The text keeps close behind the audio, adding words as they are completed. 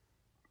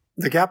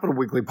The Capital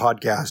Weekly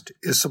podcast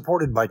is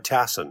supported by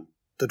TASIN,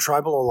 the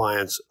Tribal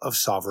Alliance of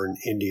Sovereign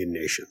Indian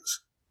Nations.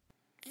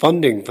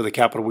 Funding for the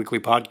Capital Weekly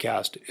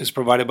podcast is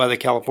provided by the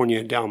California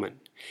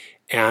Endowment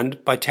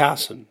and by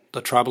TASIN,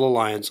 the Tribal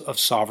Alliance of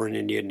Sovereign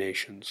Indian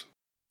Nations.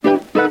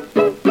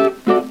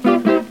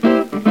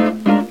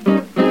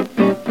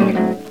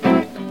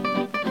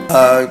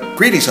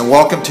 Greetings and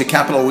welcome to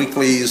Capital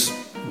Weekly's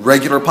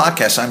regular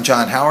podcast. I'm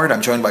John Howard.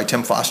 I'm joined by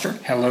Tim Foster.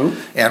 Hello.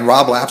 And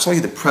Rob Lapsley,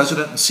 the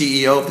President and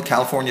CEO of the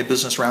California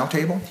Business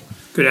Roundtable.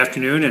 Good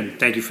afternoon, and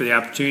thank you for the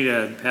opportunity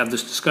to have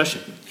this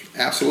discussion.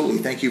 Absolutely.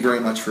 Thank you very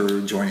much for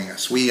joining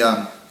us. We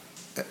I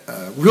want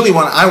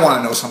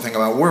to know something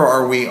about where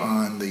are we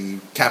on the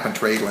cap and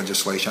trade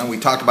legislation. We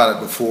talked about it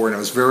before, and it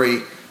was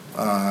very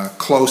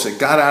close. It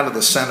got out of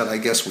the Senate, I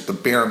guess, with the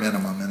bare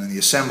minimum, and in the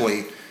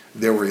Assembly,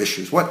 there were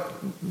issues.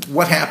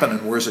 What happened,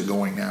 and where's it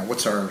going now?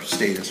 What's our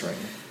status right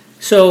now?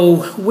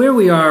 So where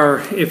we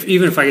are,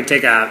 even if I could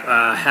take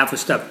a half a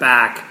step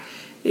back,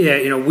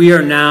 we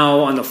are now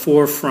on the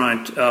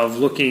forefront of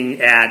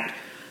looking at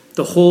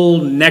the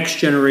whole next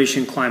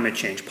generation climate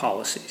change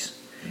policies.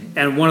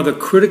 And one of the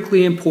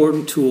critically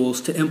important tools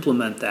to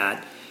implement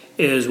that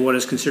is what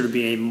is considered to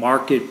be a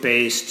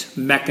market-based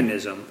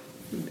mechanism,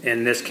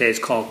 in this case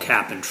called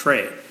cap and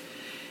trade.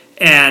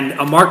 And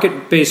a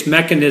market-based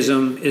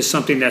mechanism is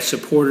something that's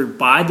supported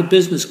by the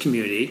business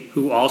community,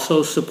 who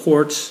also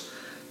supports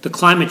the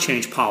climate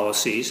change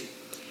policies,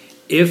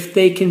 if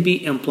they can be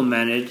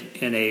implemented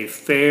in a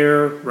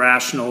fair,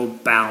 rational,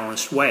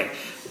 balanced way.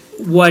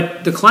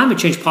 What the climate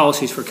change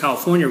policies for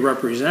California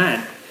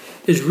represent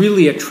is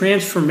really a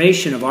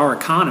transformation of our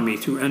economy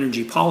through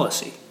energy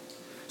policy.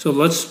 So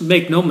let's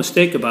make no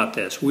mistake about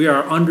this. We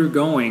are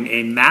undergoing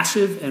a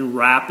massive and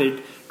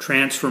rapid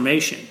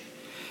transformation.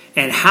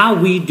 And how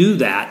we do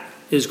that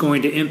is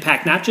going to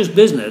impact not just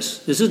business.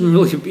 This isn't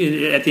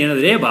really, at the end of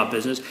the day, about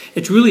business.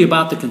 It's really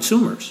about the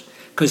consumers,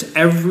 because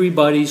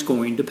everybody's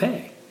going to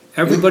pay.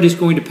 Everybody's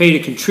going to pay to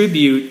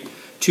contribute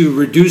to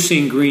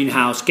reducing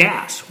greenhouse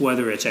gas,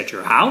 whether it's at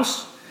your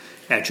house,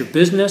 at your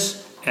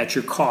business, at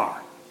your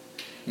car.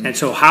 And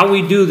so how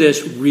we do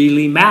this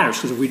really matters,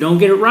 because if we don't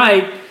get it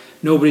right,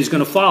 nobody's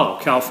going to follow.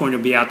 California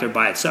will be out there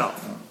by itself.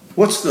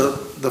 What's the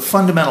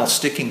fundamental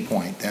sticking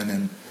point then?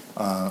 And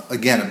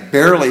again, it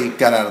barely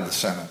got out of the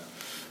Senate.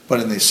 But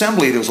in the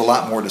Assembly, there was a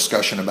lot more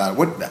discussion about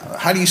it.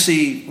 How do you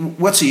see,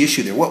 what's the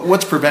issue there?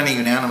 What's preventing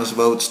unanimous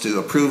votes to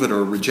approve it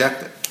or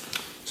reject it?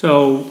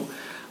 So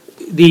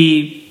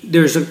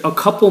there's a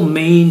couple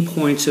main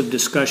points of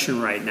discussion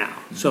right now.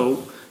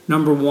 So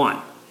number one,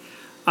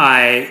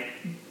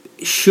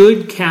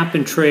 should cap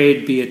and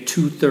trade be a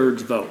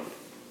 2/3 vote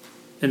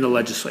in the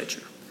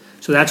legislature?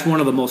 So that's one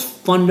of the most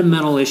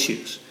fundamental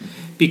issues,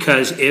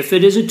 because if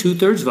it is a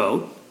 2/3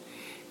 vote,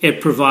 it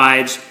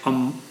provides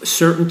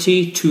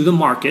certainty to the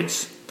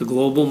markets, the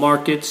global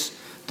markets,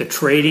 the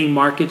trading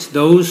markets,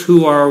 those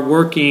who are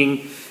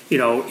working,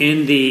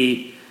 in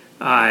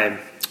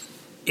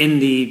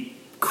the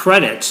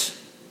credits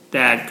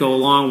that go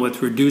along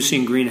with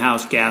reducing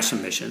greenhouse gas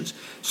emissions.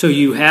 So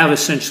you have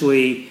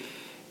essentially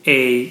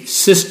a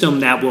system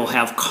that will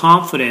have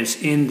confidence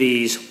in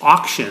these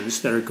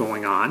auctions that are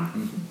going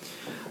on.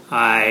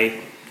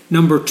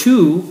 Number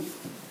two,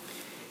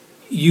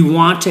 you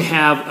want to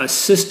have a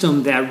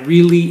system that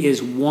really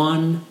is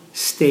one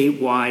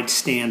statewide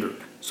standard.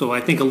 So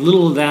I think a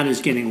little of that is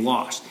getting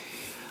lost.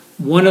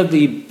 One of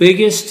the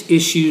biggest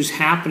issues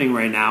happening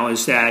right now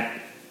is that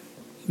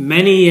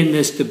many in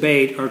this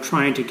debate are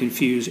trying to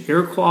confuse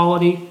air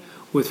quality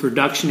with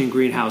reduction in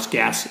greenhouse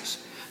gases.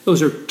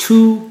 Those are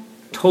two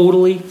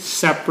totally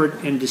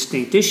separate and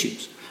distinct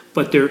issues,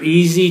 but they're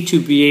easy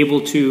to be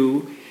able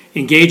to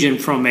engage in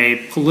from a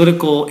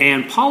political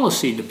and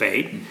policy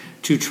debate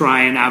to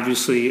try and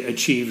obviously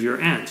achieve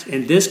your ends.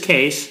 In this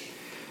case,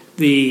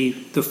 the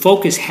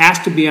focus has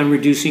to be on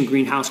reducing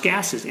greenhouse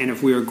gases. And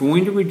if we are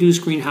going to reduce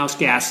greenhouse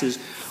gases,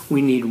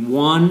 we need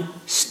one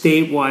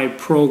statewide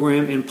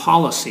program and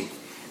policy,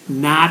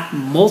 not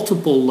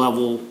multiple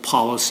level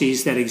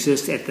policies that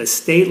exist at the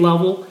state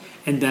level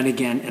and then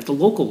again at the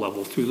local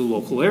level through the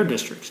local air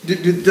districts.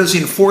 Does the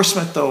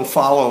enforcement, though,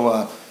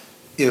 follow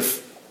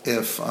if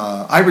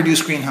I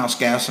reduce greenhouse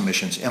gas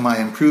emissions, am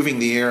I improving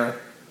the air?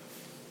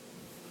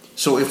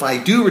 So if I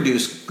do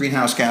reduce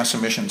greenhouse gas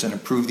emissions and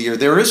improve the air,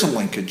 there is a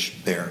linkage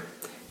there.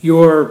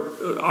 You're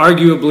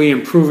arguably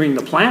improving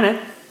the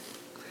planet.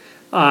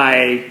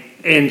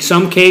 In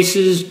some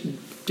cases,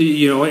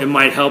 it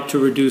might help to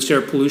reduce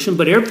air pollution,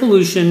 but air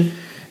pollution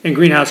and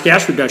greenhouse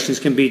gas reductions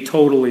can be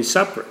totally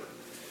separate.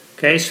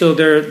 Okay, so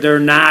they're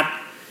not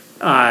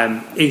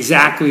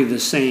exactly the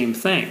same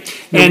thing.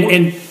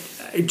 And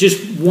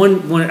just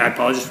one, I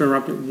apologize for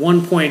interrupting.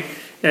 One point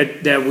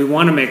that we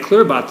want to make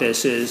clear about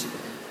this is,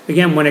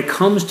 again, when it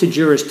comes to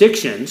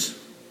jurisdictions,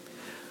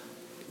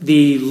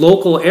 the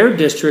local air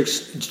district's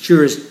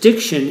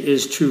jurisdiction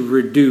is to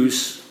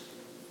reduce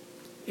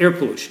air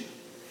pollution.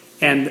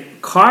 And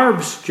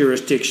CARB's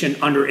jurisdiction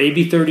under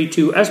AB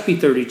 32, SB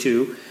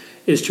 32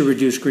 is to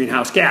reduce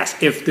greenhouse gas.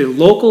 If the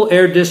local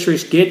air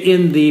districts get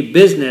in the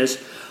business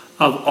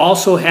of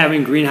also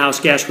having greenhouse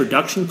gas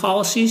reduction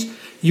policies,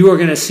 you are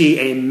going to see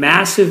a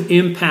massive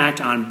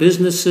impact on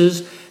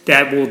businesses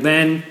that will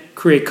then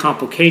create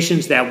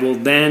complications that will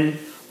then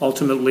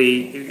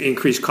ultimately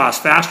increase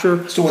costs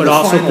faster, So in but the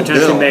also final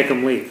potentially bill- make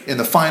them leave. In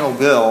the final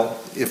bill,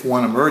 if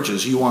one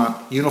emerges, you want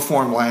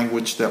uniform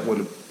language that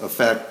would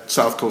affect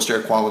South Coast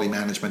Air Quality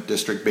Management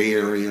District, Bay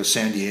Area,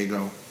 San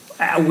Diego.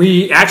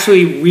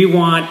 We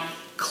want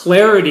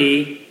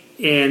clarity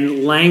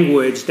in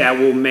language that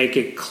will make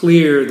it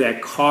clear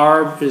that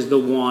CARB is the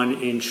one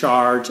in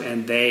charge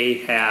and they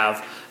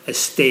have a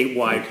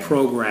statewide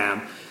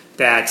program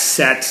that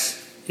sets,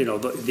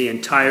 the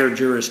entire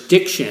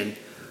jurisdiction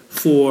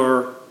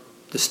for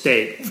the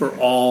state, for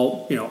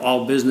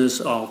all business,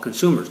 all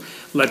consumers.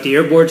 Let the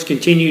air boards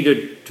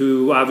continue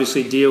to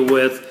obviously deal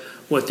with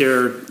what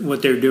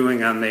they're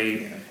doing on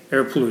the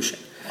air pollution.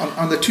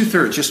 On the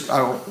 2/3,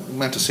 I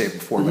meant to say it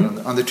before,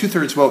 but on the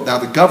 2/3 vote, now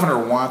the governor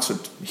wants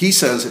it, he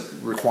says it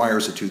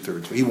requires a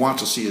 2/3. He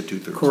wants to see a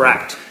 2/3.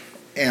 Correct.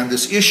 And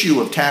this issue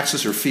of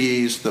taxes or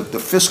fees, the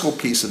fiscal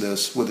piece of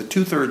this, with a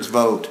 2/3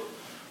 vote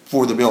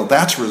for the bill,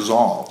 that's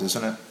resolved,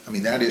 isn't it? I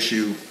mean, that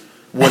issue,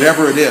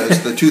 whatever it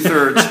is, the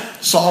 2/3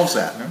 solves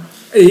that, no?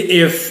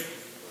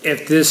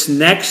 If this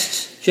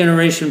next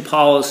generation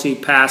policy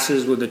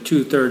passes with a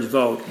 2/3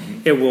 vote,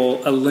 it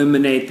will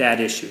eliminate that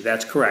issue.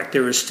 That's correct.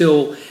 There is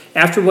still,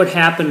 after what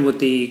happened with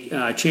the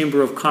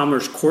Chamber of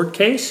Commerce court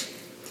case,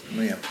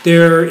 Yeah.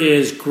 there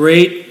is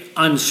great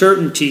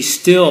uncertainty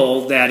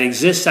still that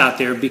exists out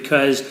there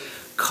because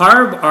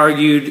CARB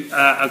argued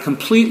a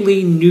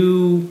completely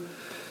new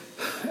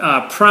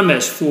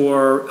premise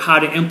for how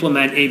to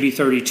implement AB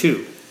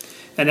 32.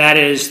 And that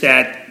is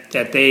that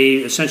they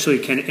essentially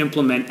can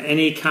implement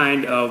any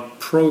kind of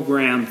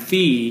program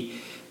fee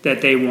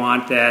that they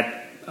want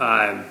that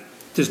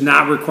does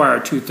not require a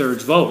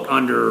 2/3 vote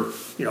under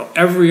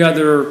every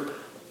other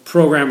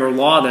program or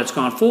law that's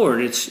gone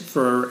forward. It's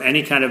for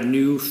any kind of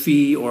new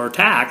fee or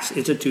tax,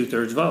 it's a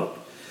 2/3 vote.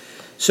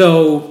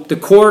 So the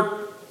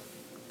court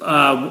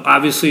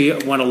obviously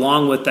went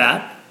along with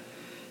that,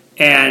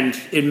 and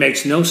it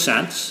makes no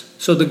sense.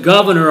 So the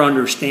governor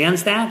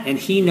understands that, and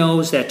he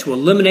knows that to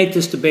eliminate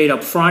this debate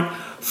up front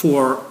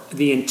for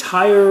the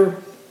entire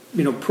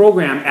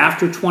program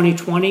after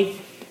 2020,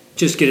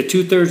 just get a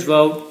 2/3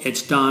 vote,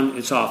 it's done,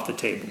 it's off the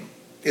table.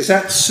 Is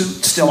that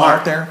suit still Smart.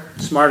 out there?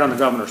 Smart on the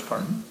governor's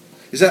part.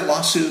 Is that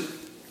lawsuit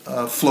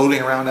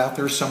floating around out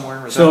there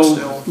somewhere? Is that So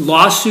still?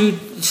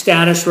 lawsuit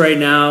status right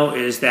now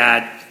is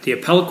that the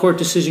appellate court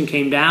decision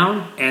came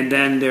down, and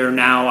then there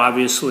now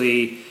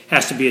obviously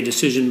has to be a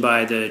decision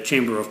by the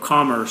Chamber of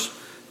Commerce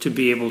to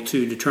be able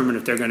to determine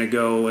if they're going to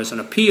go as an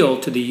appeal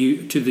to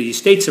the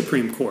state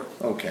Supreme Court.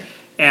 Okay.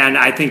 And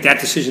I think that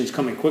decision's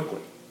coming quickly.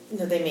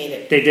 No, they made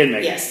it. They did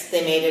make it. Yes,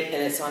 they made it,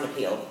 and it's on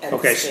appeal at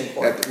Okay. the Supreme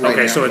Court. Right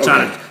Okay, now. so it's Okay.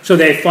 on it. So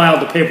they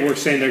filed the paperwork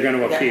saying they're going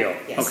to Yeah, appeal.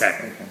 yes. Okay.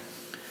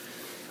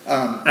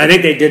 I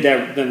think they did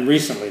that then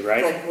recently,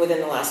 right? Like within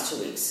the last 2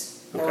 weeks.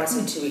 Okay. I want to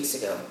say 2 weeks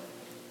ago.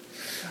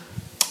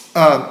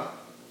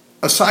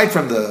 Aside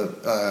from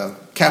the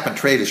cap and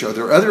trade issue, are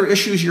there other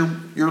issues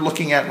you're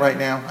looking at right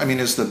now? I mean,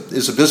 is the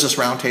Business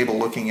Roundtable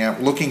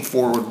looking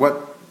forward?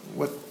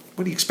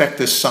 What do you expect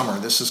this summer?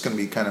 This is going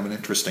to be kind of an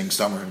interesting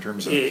summer in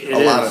terms of It a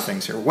lot is. of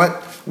things here.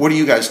 What are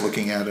you guys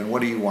looking at, and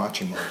what are you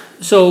watching?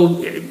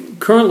 So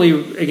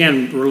currently,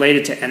 again,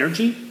 related to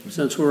energy,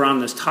 since we're on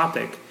this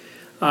topic,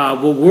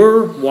 what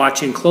we're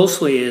watching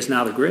closely is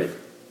now the grid,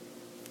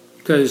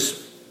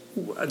 because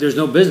there's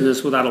no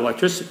business without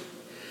electricity.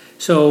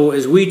 So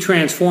as we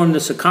transform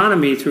this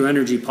economy through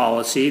energy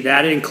policy,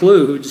 that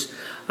includes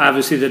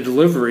obviously the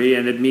delivery,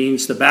 and it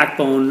means the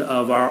backbone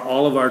of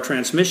all of our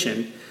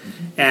transmission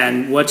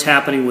and what's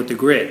happening with the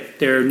grid.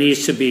 There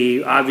needs to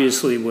be,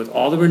 obviously, with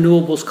all the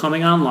renewables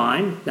coming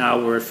online, now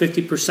we're at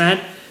 50%.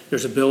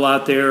 There's a bill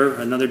out there,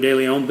 another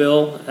daily owned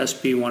bill,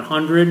 SB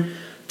 100,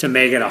 to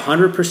make it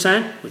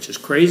 100%, which is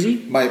crazy.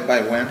 By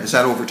when? Is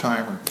that over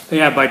time? Or?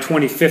 Yeah, by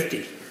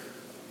 2050.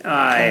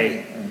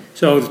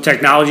 So the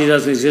technology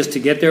doesn't exist to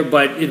get there,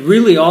 but it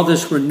really, all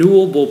this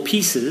renewable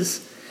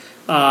pieces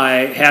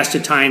has to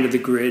tie into the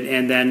grid,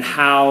 and then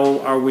how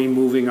are we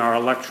moving our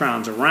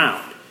electrons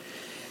around?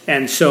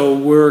 And so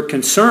we're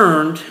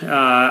concerned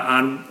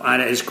on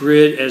as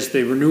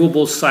the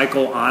renewables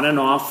cycle on and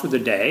off for the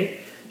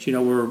day.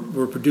 So,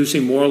 we're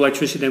producing more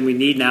electricity than we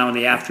need now in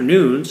the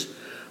afternoons,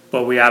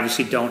 but we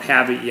obviously don't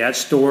have it yet.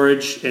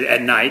 Storage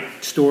at night,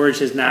 storage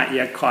has not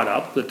yet caught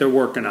up, but they're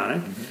working on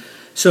it. Mm-hmm.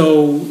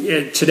 So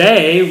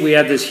today we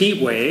have this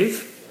heat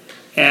wave,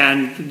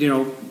 and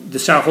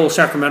the whole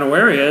Sacramento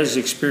area is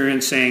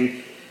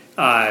experiencing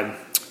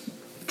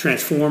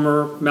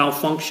transformer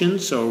malfunctions.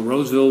 So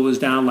Roseville was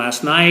down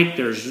last night.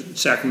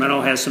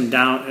 Sacramento has some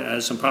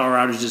power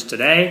outages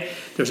today.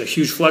 There's a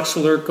huge flex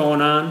alert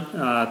going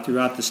on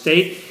throughout the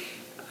state.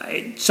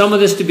 Some of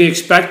this to be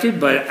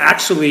expected, but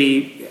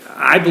actually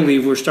I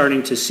believe we're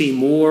starting to see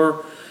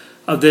more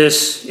of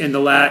this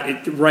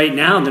right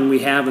now than we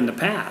have in the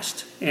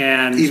past.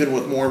 And even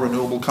with more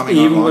renewable coming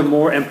even online? with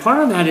more, and part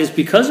of that is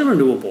because of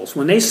renewables.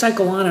 When they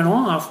cycle on and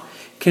off,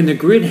 can the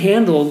grid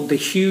handle the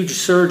huge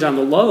surge on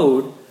the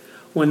load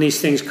when these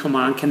things come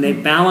on? Can they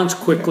balance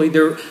quickly?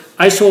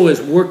 ISO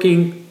is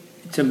working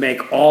to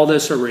make all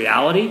this a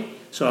reality,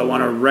 so I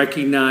want to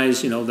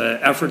recognize, the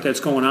effort that's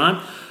going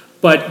on.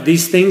 But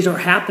these things are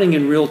happening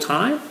in real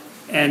time,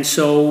 and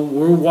so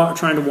we're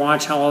trying to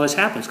watch how all this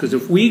happens. Because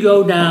if we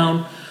go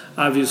down,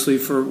 obviously,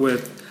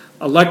 with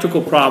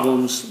electrical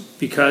problems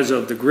because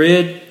of the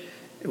grid,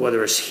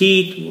 whether it's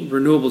heat,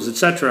 renewables,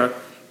 etc.,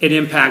 it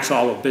impacts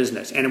all of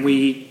business. And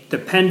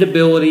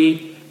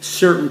dependability,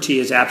 certainty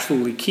is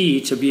absolutely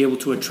key to be able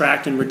to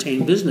attract and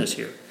retain business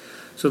here.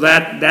 So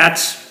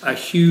that's a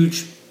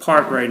huge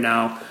part right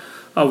now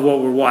of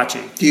what we're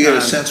watching. Do you get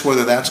a sense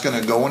whether that's going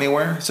to go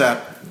anywhere? Is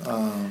that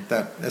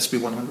SB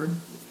 100?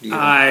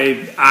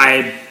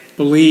 I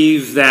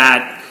believe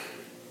that.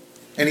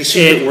 Any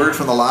secret word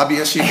from the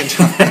lobbyists you can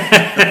tell me?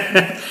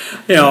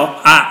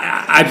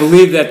 I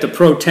believe that the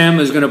pro tem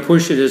is going to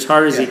push it as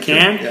hard as he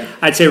can. Sure, yeah.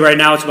 I'd say right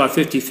now it's about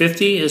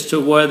 50-50 as to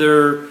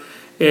whether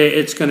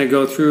it's going to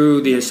go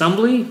through the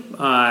assembly,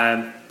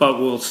 but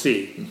we'll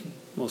see.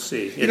 We'll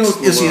see.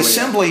 Is the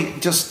assembly,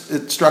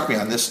 it struck me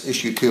on this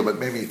issue too, but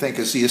made me think,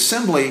 is the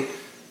assembly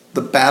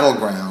the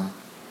battleground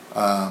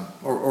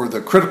or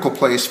the critical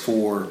place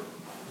for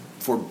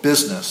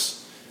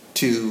business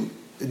to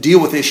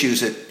deal with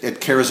issues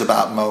it cares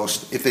about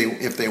most?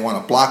 If they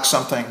want to block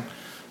something,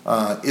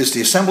 is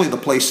the assembly the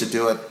place to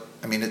do it?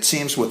 I mean, it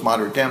seems with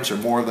moderate Dems, or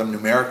more of them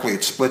numerically,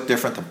 it's split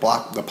different.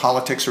 The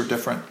politics are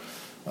different.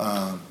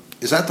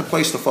 Is that the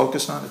place to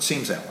focus on? It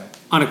seems that way.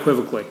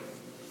 Unequivocally.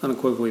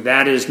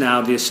 That is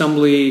now, the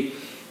assembly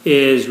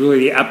is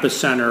really the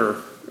epicenter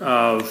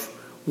of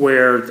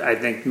where I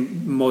think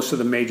most of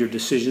the major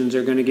decisions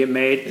are going to get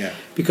made. Yeah.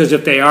 Because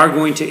if they are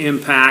going to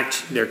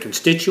impact their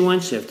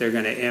constituents, if they're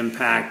going to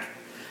impact,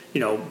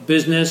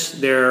 business,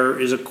 there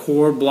is a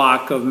core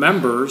block of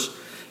members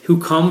who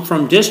come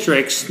from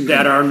districts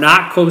that are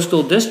not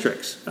coastal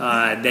districts.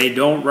 They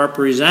don't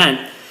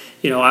represent,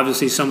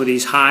 obviously some of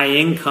these high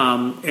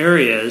income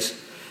areas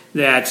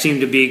that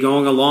seem to be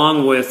going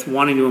along with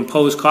wanting to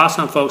impose costs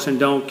on folks and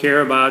don't care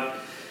about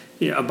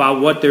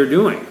what they're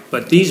doing.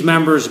 But these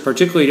members,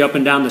 particularly up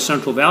and down the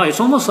Central Valley,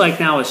 it's almost like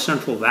now a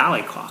Central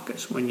Valley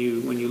caucus when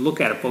you look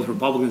at it, both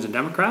Republicans and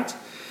Democrats,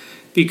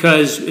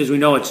 because as we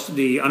know, it's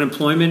the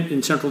unemployment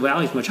in Central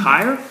Valley is much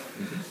higher.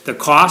 The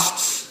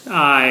costs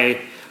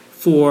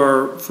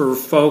for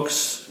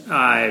folks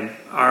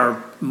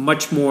are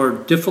much more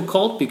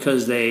difficult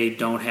because they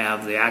don't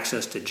have the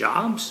access to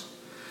jobs.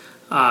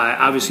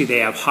 Obviously, they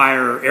have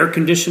higher air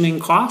conditioning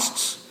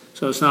costs,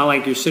 so it's not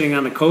like you're sitting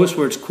on the coast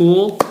where it's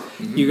cool.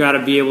 Mm-hmm. You got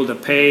to be able to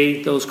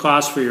pay those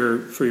costs for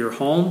your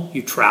home.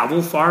 You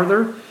travel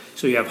farther,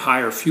 so you have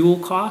higher fuel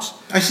costs.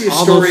 I see a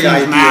story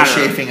idea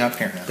shaping up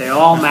here now. They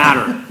all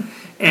matter,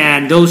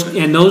 and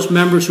those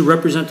members who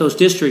represent those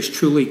districts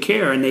truly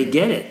care, and they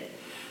get it.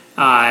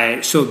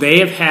 So they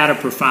have had a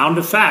profound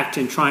effect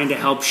in trying to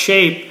help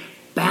shape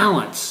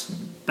balance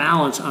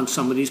on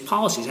some of these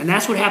policies. And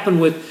that's what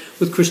happened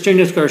with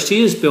Cristina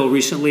Garcia's bill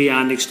recently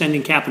on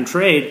extending cap and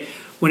trade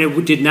when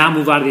it did not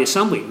move out of the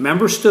assembly.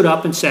 Members stood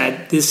up and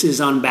said, this is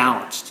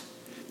unbalanced.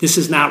 This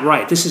is not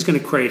right. This is going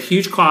to create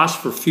huge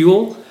costs for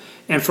fuel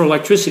and for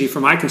electricity for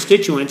my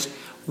constituents.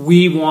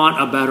 We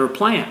want a better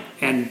plan.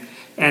 And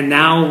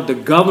now the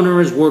governor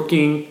is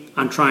working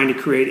on trying to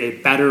create a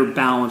better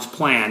balanced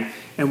plan.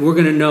 And we're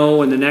going to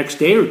know in the next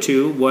day or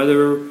two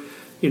whether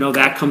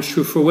that comes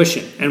to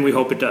fruition. And we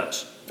hope it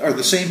does. Are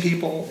the same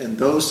people in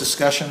those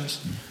discussions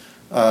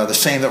the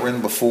same that were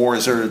in before?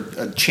 Is there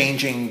a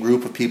changing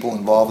group of people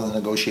involved in the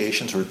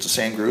negotiations, or it's the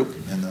same group?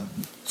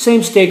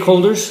 Same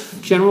stakeholders,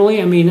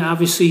 generally. I mean,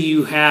 obviously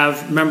you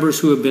have members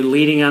who have been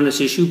leading on this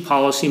issue,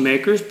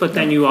 policymakers, but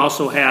then you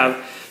also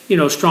have,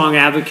 strong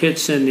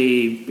advocates in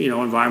the,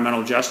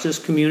 environmental justice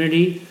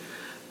community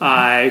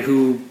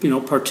who,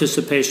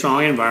 participate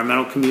strongly in the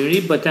environmental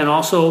community, but then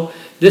also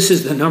this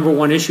is the number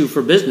one issue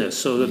for business.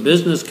 So the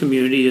business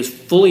community is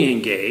fully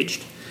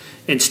engaged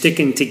and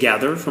sticking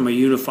together from a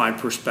unified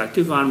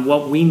perspective on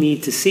what we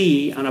need to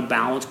see on a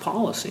balanced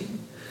policy.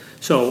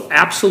 So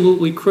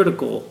absolutely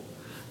critical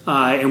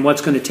in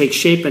what's going to take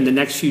shape in the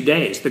next few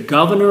days. The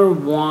governor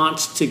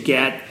wants to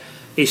get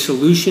a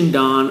solution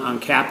done on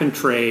cap and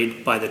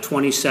trade by the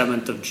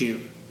 27th of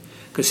June.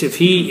 Because if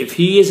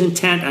he is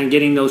intent on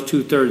getting those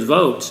 2/3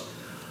 votes,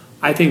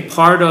 I think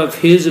part of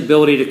his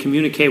ability to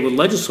communicate with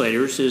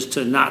legislators is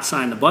to not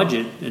sign the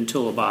budget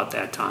until about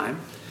that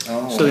time.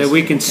 So that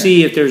we can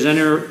see if there's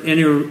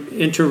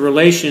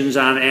interrelations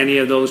on any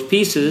of those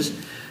pieces,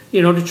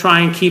 to try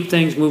and keep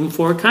things moving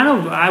forward. Kind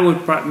of, I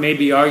would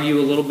maybe argue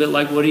a little bit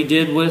like what he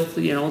did with,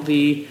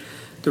 the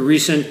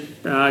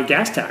recent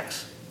gas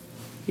tax.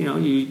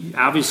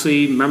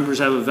 Obviously members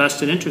have a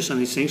vested interest in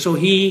these things. So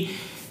he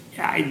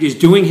is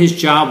doing his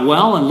job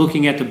well and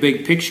looking at the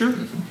big picture.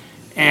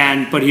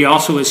 But he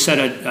also has set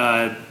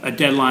a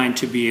deadline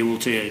to be able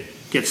to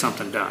get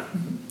something done.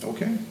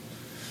 Okay.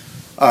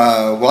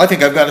 Well, I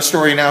think I've got a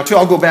story now, too.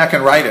 I'll go back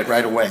and write it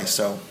right away.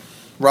 So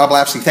Rob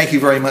Lapsey, thank you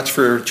very much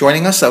for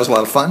joining us. That was a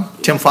lot of fun.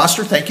 Tim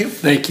Foster, thank you.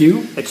 Thank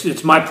you.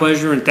 It's my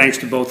pleasure, and thanks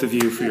to both of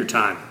you for your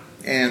time.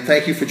 And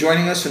thank you for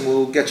joining us, and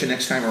we'll get you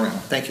next time around.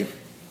 Thank you.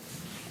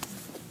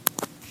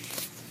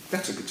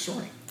 That's a good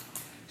story.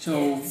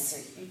 So, It's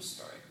a huge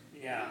story.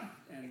 yeah.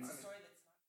 And It's a story